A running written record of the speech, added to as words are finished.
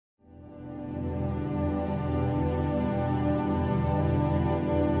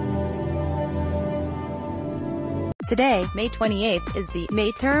Today, May 28th, is the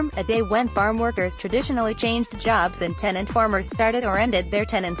May term, a day when farm workers traditionally changed jobs and tenant farmers started or ended their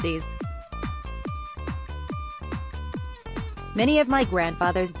tenancies. Many of my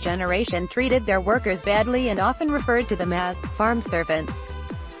grandfather's generation treated their workers badly and often referred to them as farm servants.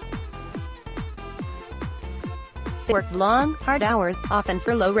 They worked long, hard hours, often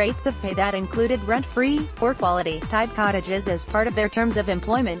for low rates of pay that included rent-free, poor-quality, tied cottages as part of their terms of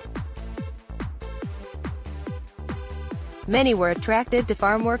employment. Many were attracted to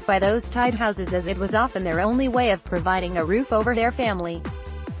farm work by those tied houses as it was often their only way of providing a roof over their family.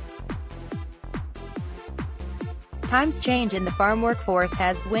 Times change and the farm workforce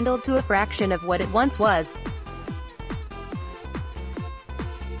has dwindled to a fraction of what it once was.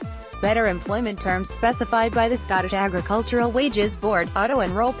 Better employment terms specified by the Scottish Agricultural Wages Board,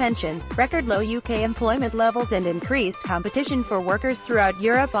 auto-enroll pensions, record low UK employment levels and increased competition for workers throughout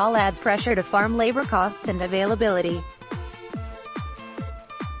Europe all add pressure to farm labour costs and availability.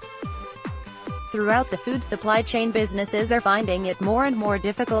 Throughout the food supply chain, businesses are finding it more and more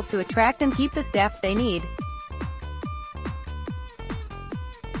difficult to attract and keep the staff they need.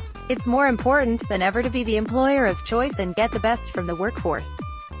 It's more important than ever to be the employer of choice and get the best from the workforce.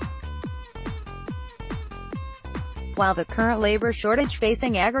 While the current labor shortage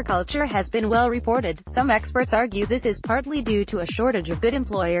facing agriculture has been well reported, some experts argue this is partly due to a shortage of good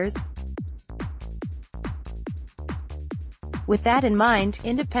employers. With that in mind,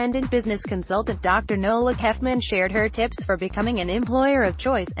 independent business consultant Dr. Nola Kefman shared her tips for becoming an employer of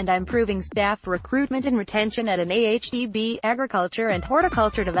choice and improving staff recruitment and retention at an AHDB Agriculture and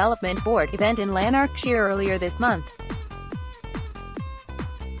Horticulture Development Board event in Lanarkshire earlier this month.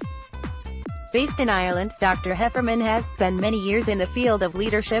 Based in Ireland, Dr. Hefferman has spent many years in the field of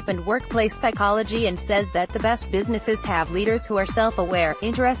leadership and workplace psychology and says that the best businesses have leaders who are self-aware,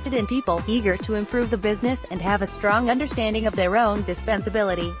 interested in people, eager to improve the business, and have a strong understanding of their own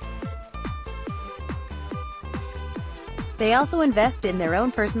dispensability. They also invest in their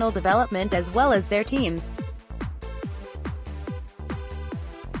own personal development as well as their teams.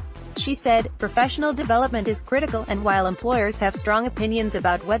 She said, professional development is critical, and while employers have strong opinions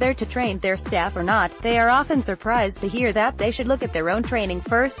about whether to train their staff or not, they are often surprised to hear that they should look at their own training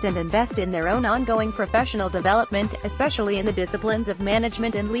first and invest in their own ongoing professional development, especially in the disciplines of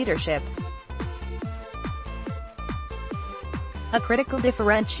management and leadership. A critical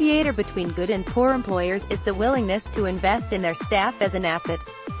differentiator between good and poor employers is the willingness to invest in their staff as an asset.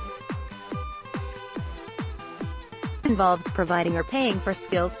 Involves providing or paying for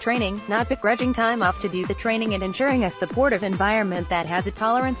skills training, not begrudging time off to do the training, and ensuring a supportive environment that has a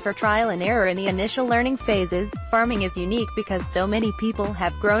tolerance for trial and error in the initial learning phases. Farming is unique because so many people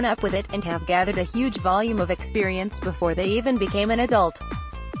have grown up with it, and have gathered a huge volume of experience before they even became an adult.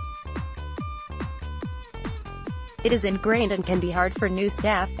 It is ingrained and can be hard for new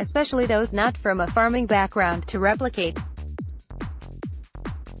staff, especially those not from a farming background, to replicate.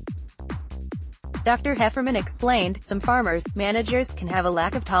 Dr. Hefferman explained, some farmers, managers can have a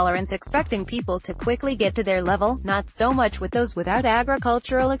lack of tolerance expecting people to quickly get to their level, not so much with those without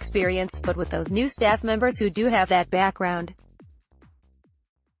agricultural experience, but with those new staff members who do have that background.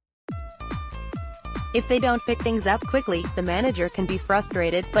 If they don't pick things up quickly, the manager can be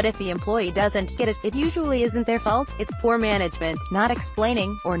frustrated, but if the employee doesn't get it, it usually isn't their fault. It's poor management, not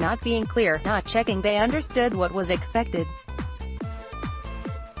explaining, or not being clear, not checking they understood what was expected.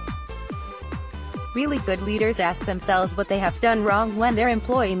 Really good leaders ask themselves what they have done wrong when their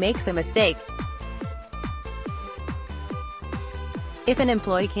employee makes a mistake. If an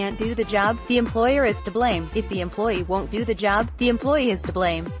employee can't do the job, the employer is to blame. If the employee won't do the job, the employee is to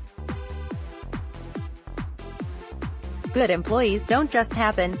blame. Good employees don't just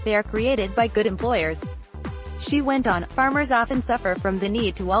happen, they are created by good employers. She went on, farmers often suffer from the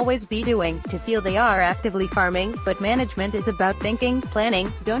need to always be doing, to feel they are actively farming, but management is about thinking,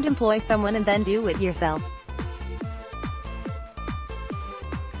 planning. Don't employ someone and then do it yourself.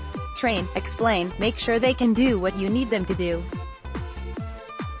 Train, explain, make sure they can do what you need them to do.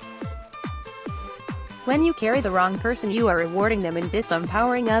 When you carry the wrong person, you are rewarding them and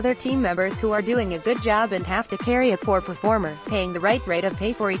disempowering other team members who are doing a good job and have to carry a poor performer. Paying the right rate of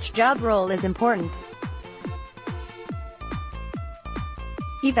pay for each job role is important.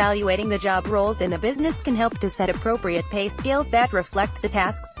 Evaluating the job roles in a business can help to set appropriate pay scales that reflect the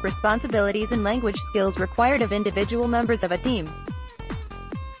tasks, responsibilities and language skills required of individual members of a team.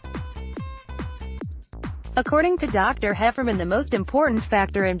 According to Dr. Hefferman, the most important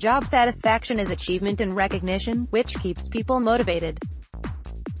factor in job satisfaction is achievement and recognition, which keeps people motivated.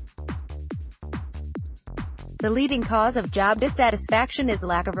 The leading cause of job dissatisfaction is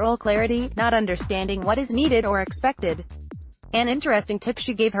lack of role clarity, not understanding what is needed or expected. An interesting tip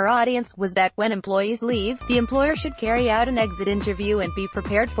she gave her audience was that when employees leave, the employer should carry out an exit interview and be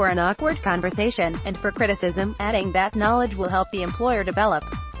prepared for an awkward conversation, and for criticism, adding that knowledge will help the employer develop